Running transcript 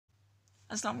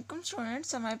अस्सलाम वालेकुम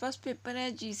स्टूडेंट्स, हमारे पास पेपर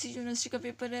है GC यूनिवर्सिटी का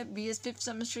पेपर है BS 5th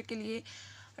सेमेस्टर के लिए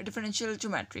डिफरेंशियल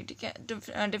ज्योमेट्री। ठीक है,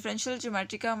 डिफरेंशियल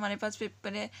ज्योमेट्री का हमारे पास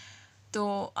पेपर है।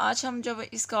 तो आज हम जब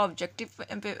इसका ऑब्जेक्टिव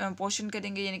पोर्शन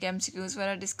करेंगे यानी कि MCQs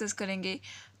वगैरह डिस्कस करेंगे,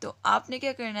 तो आपने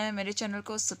क्या करना है, मेरे चैनल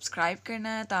को सब्सक्राइब करना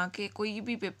है ताकि कोई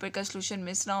भी पेपर का सलूशन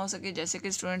मिस ना हो सके। जैसे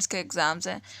कि स्टूडेंट्स के एग्ज़ाम्स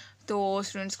हैं तो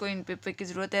स्टूडेंट्स को इन पेपर की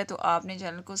ज़रूरत है, तो आपने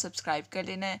चैनल को सब्सक्राइब कर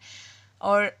लेना है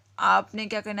और आपने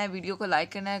क्या करना है, वीडियो को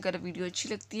लाइक करना है अगर वीडियो अच्छी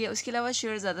लगती है। उसके अलावा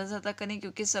शेयर ज़्यादा से ज़्यादा करें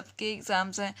क्योंकि सबके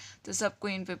एग्ज़ाम्स हैं तो सबको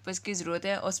इन पेपर्स की ज़रूरत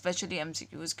है और स्पेशली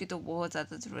MCQs की तो बहुत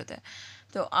ज़्यादा ज़रूरत है।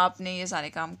 तो आपने ये सारे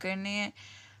काम करने हैं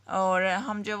और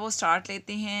हम जब वो स्टार्ट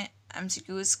लेते हैं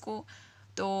MCQs को,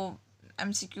 तो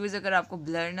MCQs अगर आपको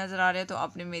ब्लर नज़र आ रहे हैं तो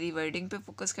आपने मेरी वर्डिंग पे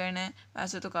फोकस करना है।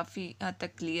 वैसे तो काफ़ी हद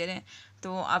तक क्लियर है।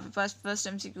 तो आपके पास फर्स्ट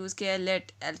MCQs क्या है,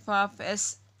 let alpha of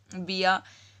S B uh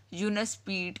unit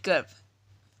speed curve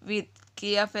with k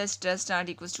of s does not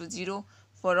equals to 0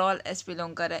 for all s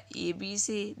belong कर रहा है a b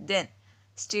से। then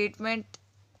statement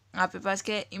आपके पास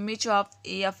क्या है, image of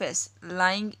a of s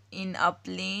lying in a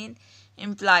plane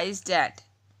implies that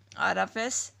r of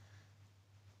s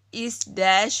is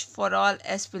dash for all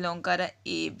s belong कर रहा है a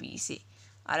b से।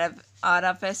 r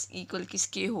of s इक्वल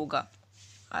किसके होगा,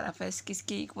 r of s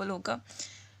किसके इक्वल होगा,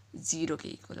 0 के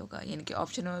इक्वल होगा, यानी कि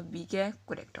ऑप्शन नंबर बी क्या है,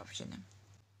 करेक्ट ऑप्शन है।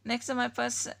 नेक्स्ट हमारे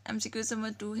पास MCQ नंबर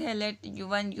 2 है, लेट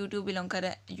U1 U2 बिलोंग कर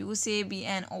रहा है U से B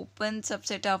an open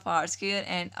subset of R square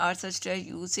and R such that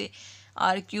U से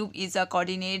R cube is a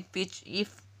coordinate pitch if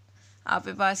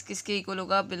आपके पास किसके इक्वल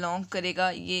होगा, बिलोंग करेगा,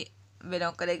 ये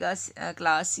बिलोंग करेगा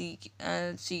क्लास सी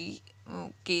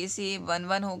के से 1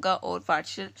 1 होगा और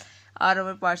partial R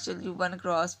over partial U1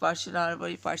 cross partial R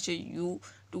over partial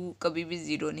U2 कभी भी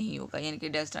 0 नहीं होगा, यानी कि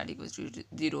डज नॉट इक्वल टू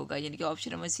 0 होगा, यानी कि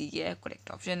ऑप्शन नंबर सी है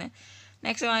करेक्ट ऑप्शन है।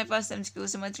 नेक्स्ट हमारे पास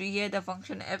MCQ नंबर 3 है, the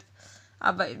function f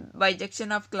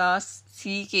bijection of class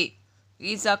C के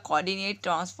is a coordinate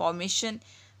transformation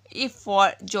if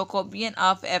for Jacobian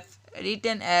of f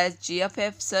written as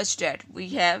GFF such that we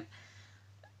have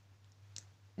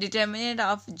determinant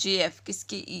of JF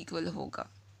किसके equal होगा,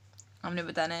 हमने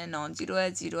बताना है non zero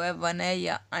है, zero है, 1 है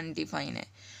या अनडिफाइन है।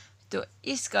 तो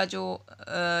इसका जो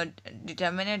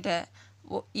डिटर्मिनेंट है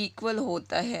वो इक्वल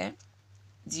होता है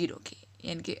 0 के,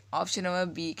 यानी कि ऑप्शन नंबर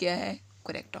बी क्या है,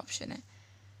 करेक्ट ऑप्शन है।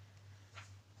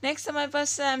 नेक्स्ट हमारे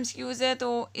पास MCQs है,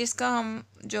 तो इसका हम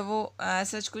जो वो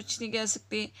सच कुछ नहीं कह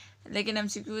सकते, लेकिन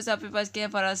MCQs आपके पास क्या है,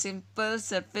 for a simple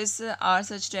surface are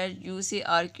such that you से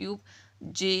are cube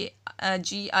ji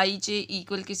I J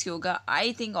equal किसके होगा,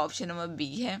 I think option number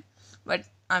B है but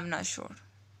I am not sure.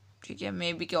 ठीक है,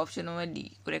 मे बी कि ऑप्शन नंबर डी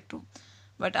करेक्ट हो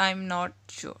but I am not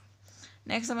sure.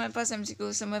 Next हमारे पास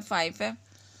MCQs number 5 है,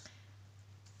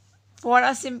 for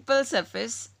a simple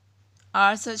surface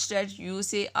are such that you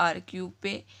से are cube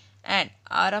पे and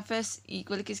are of S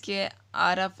equal किसके है,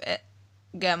 are of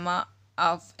gamma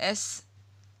of S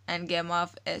and gamma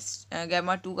of S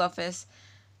gamma 2 of S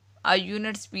a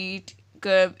unit speed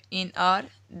curve in R,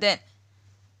 then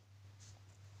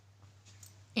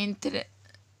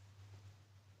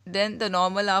the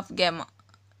normal of gamma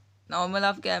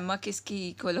किसकी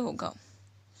equal होगा,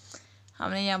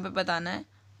 हमने यहाँ पे बताना है।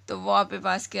 तो वो आपके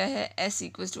पास क्या है, S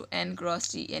equals to N cross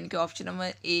T, यानी कि ऑप्शन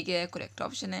नंबर ए क्या है, करेक्ट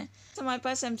ऑप्शन है। तो हमारे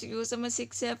पास MCQ नंबर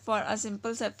 6 है, for a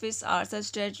simple surface R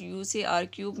such that U से R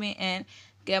क्यूब में N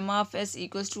gamma of s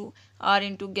equals to r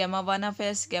into gamma 1 of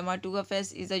s gamma 2 of s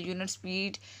is a unit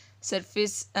speed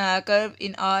surface curve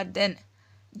in R, then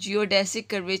geodesic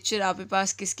curvature आपके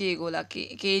पास किसके equal होगा,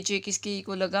 के जे किसके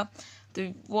equal होगा, तो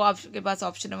वो आपके पास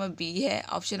ऑप्शन नंबर बी है,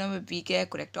 ऑप्शन नंबर बी क्या है,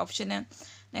 करेक्ट ऑप्शन है।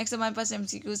 नेक्स्ट हमारे पास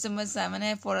MCQ नंबर 7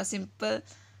 है, for a simple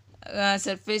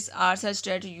surface are such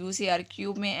date you से आर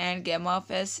क्यूब में and gamma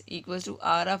of S equals to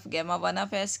are of gamma 1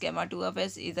 of S gamma 2 of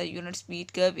S is a unit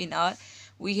speed curve in are,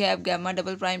 we have gamma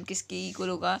double prime किसके equal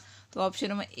होगा, तो option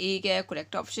number A क्या है,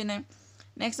 correct option है।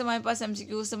 Next हमारे पास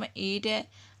MCQ number 8 है,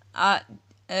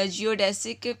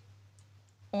 geodesic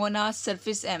on uh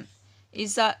surface M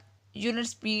is a unit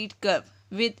speed curve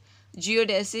with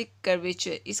geodesic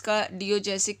curvature, इसका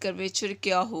geodesic curvature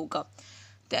क्या होगा,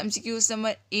 तो MCQ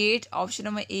number 8 option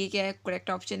number A क्या है, करेक्ट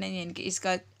ऑप्शन है, यानी कि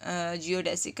इसका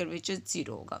जियोडेसिक कर्वेचर 0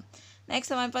 होगा।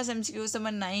 नेक्स्ट हमारे पास MCQ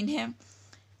नंबर 9 है,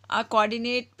 a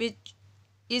coordinate which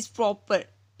is proper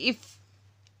if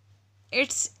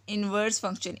its inverse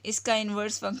function, इसका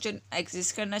इन्वर्स फंक्शन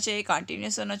एग्जिस्ट करना चाहिए,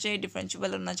 कंटिन्यूस होना चाहिए,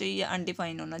 डिफरेंशिएबल होना चाहिए या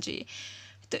अनडिफाइन होना चाहिए।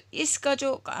 तो इसका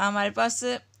जो हमारे पास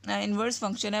इन्वर्स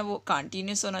फंक्शन है वो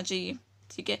कंटिन्यूस होना चाहिए।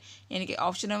 ठीक है, यानी कि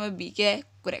ऑप्शन नंबर बी क्या है,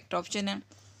 करेक्ट ऑप्शन है।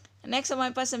 नेक्स्ट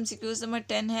हमारे पास MCQ नंबर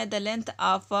 10 है, the length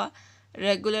of a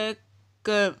regular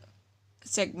curve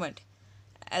segment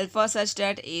alpha such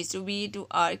that A to be to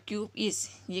are cube is,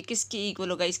 ये किसके इक्वल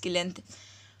होगा, इसकी लेंथ,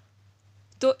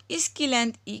 तो इसकी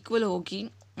लेंथ इक्वल होगी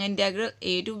integral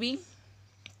A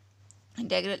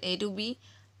to be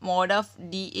mod of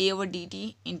D A over D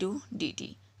T into D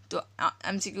T. तो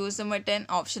MCQ number 10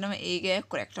 option number A है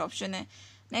correct option है।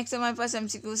 नेक्स्ट हमारे पास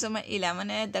MCQ नंबर 11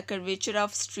 है, the curvature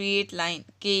of straight line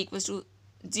के equals to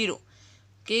 0,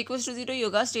 के equals to 0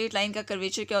 होगा। Straight line का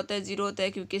curvature क्या होता है, 0 होता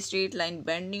है, क्योंकि स्ट्रेट लाइन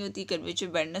बेंड नहीं होती, कर्वेचर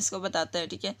बेंडनेस को बताता है,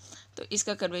 ठीक है। तो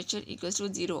इसका कर्वेचर इक्वल्स टू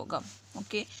 0 होगा।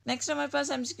 ओके, नेक्स्ट हमारे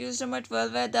पास MCQ नंबर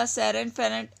 12 है, the सेरेंट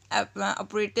फेरेंट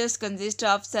operators consist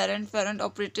of, सेरेंट फेरेंट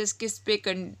operators किस पे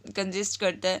कंसिस्ट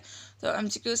करता है, तो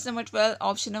MCQ number 12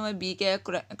 option number B का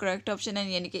करेक्ट ऑप्शन है,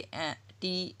 यानी कि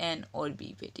टी एन और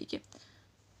बी पे, ठीक है।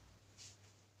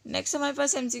 नेक्स्ट हमारे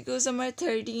पास MCQ नंबर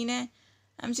 13 है।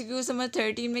 MCQ नंबर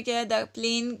 13 में क्या है, the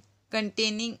plane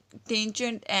containing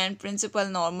tangent and principal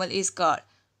normal is called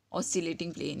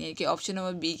oscillating plane, यानी कि ऑप्शन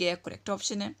नंबर बी का करेक्ट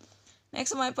ऑप्शन है।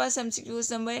 नेक्स्ट हमारे पास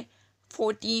MCQ नंबर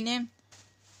 14 है,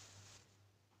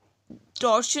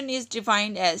 टॉर्शन इज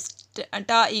डिफाइंड एज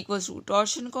टा इक्वल्स टू,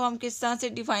 टॉर्शन को हम किस तरह से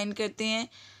डिफाइन करते हैं,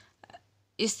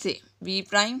 इससे वी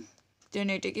प्राइम,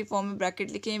 जनरेटर की फॉर्म में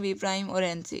ब्रैकेट लिखे हैं वी प्राइम और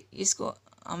एन से, इसको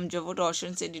हम जो वो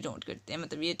टॉर्शन से डिनोट करते हैं,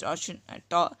 मतलब ये टॉर्शन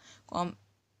टॉ को हम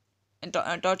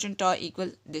torsion toe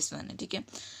equal this one है, ठीक है।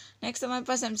 नेक्स्ट हमारे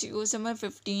पास MCQ नंबर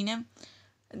 15 है,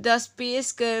 the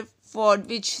space curve for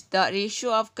which the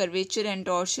ratio of curvature and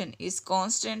torsion is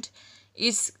constant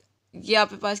is, ये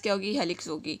आपके पास क्या होगी, हेलिक्स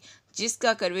होगी,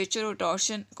 जिसका कर्वेचर और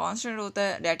टॉर्शन कांस्टेंट होता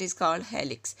है, दैट इज कॉल्ड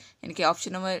हेलिक्स, यानी कि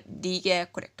ऑप्शन नंबर डी क्या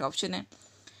है करेक्ट ऑप्शन है।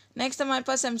 नेक्स्ट हमारे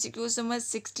पास MCQ नंबर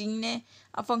 16 है,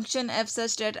 a function F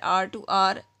such that R to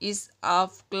R is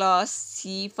of class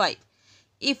C5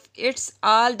 if its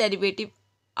all derivative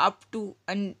up to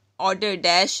an order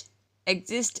dash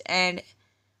exist and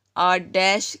are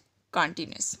dash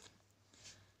continuous,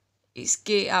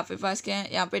 इसके आपके पास क्या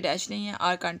है, यहाँ पे dash नहीं है,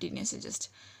 आर कंटिन्यूस है जस्ट।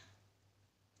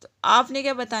 तो आपने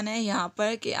क्या बताना है यहाँ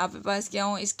पर कि आपके पास क्या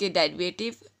हो, इसके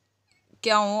डेरिवेटिव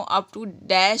क्या हो अप टू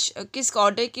डैश किस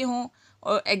ऑर्डर के हों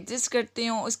और एग्जिस्ट करते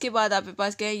हों, उसके बाद आपके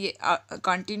पास क्या है ये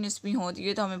कंटिन्यूस भी हो,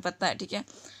 ये तो हमें पता है, ठीक है।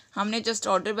 हमने जस्ट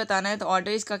ऑर्डर बताना है, तो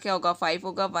ऑर्डर इसका क्या होगा, 5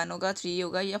 होगा, 1 होगा, 3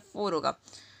 होगा या 4 होगा।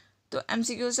 तो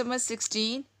MCQ number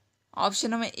 16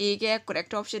 option number A क्या है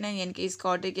करेक्ट ऑप्शन है, यानी कि इसका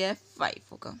ऑर्डर क्या है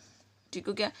 5 होगा, ठीक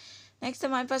हो गया। नेक्स्ट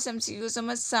हमारे पास MCQ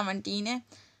नंबर 17 है,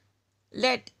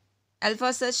 let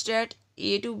alpha such date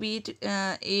A to be,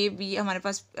 A B हमारे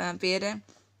पास पेयर है,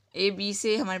 ए बी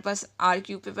से हमारे पास आर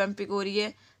क्यूब पे पिक हो रही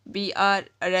है, B are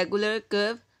regular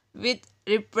curve with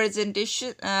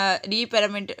representation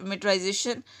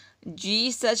रिपैरामीटराइजेशन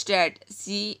ji such that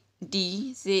C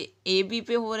D से ए बी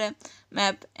पे हो रहा है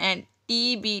map, and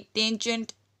T B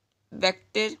tangent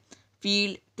vector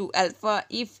field to alpha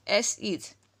if S is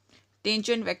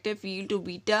tangent vector field to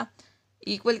beta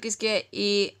equal किसके है,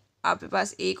 ए आपके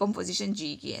पास ए composition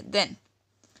जी की है, देन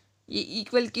ये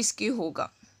इक्वल किसके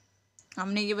होगा,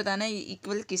 हमने ये बताना है ये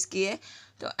इक्वल किसकी है।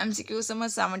 तो MCQ number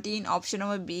 17 option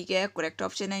number B क्या है करेक्ट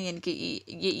ऑप्शन है, यानी कि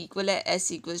ये इक्वल है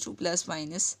S equals two plus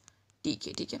minus T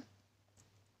के, ठीक है,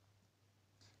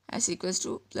 S equals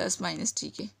two plus minus T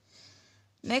के।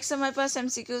 नेक्स्ट हमारे पास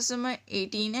MCQ नंबर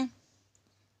 18 है,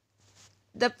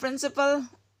 the principal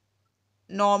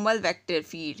normal vector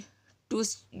field two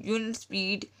unit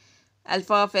speed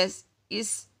alpha of S is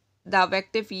the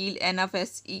vector field N of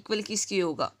S equal किसकी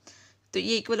होगा, तो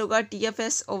ये इक्वल होगा टी एफ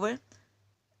एस ओवर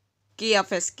के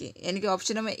F S के, यानी कि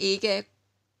ऑप्शन नंबर ए क्या है,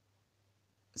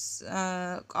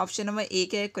 ऑप्शन नंबर ए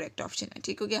क्या है करेक्ट ऑप्शन है,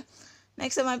 ठीक हो गया।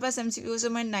 नेक्स्ट हमारे पास MCQ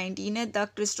नंबर 19 है, the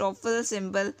Christoffel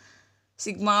symbol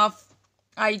sigma of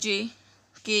आई जे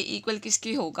के इक्वल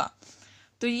किसकी होगा,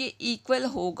 तो ये इक्वल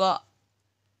होगा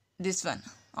this one,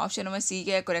 option number C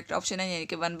क्या है करेक्ट ऑप्शन है, यानी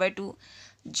कि 1/2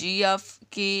 जी ऑफ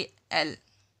के एल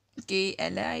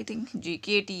है आई थिंक जी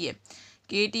के टी है,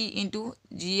 के T into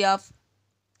ji of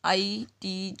I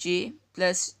T J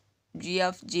plus ji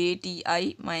of J T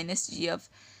I minus ji of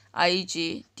I J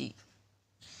T.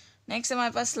 Next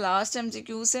हमारे पास लास्ट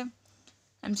MCQ है,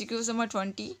 MCQ number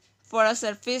 20, for a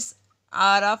surface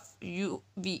are of you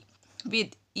be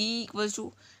with E equals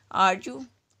to are U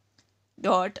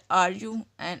dot are you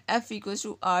and F equals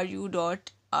to are U dot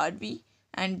R B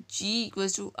and G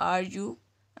equals to are you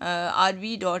R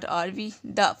B dot R B,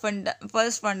 the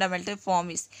first fundamental form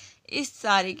इस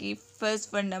सारे की first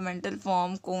fundamental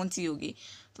form कौन सी होगी,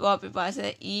 तो आपके पास है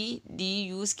E D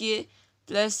use किए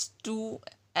plus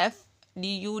 2f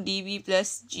D U D B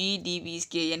plus G D B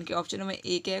के, यानी कि ऑप्शन नंबर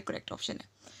ए क्या है करेक्ट ऑप्शन है।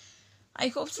 आई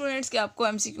होप स्टूडेंट्स कि आपको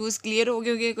MCQs क्लियर हो गए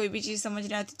होंगे। कोई भी चीज़ समझ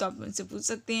नहीं आती तो आप मुझसे पूछ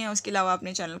सकते हैं। उसके अलावा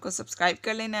अपने चैनल को सब्सक्राइब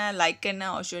कर लेना है, लाइक करना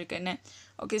है और शेयर करना है।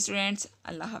 ओके स्टूडेंट्स,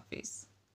 अल्लाह हाफिज़।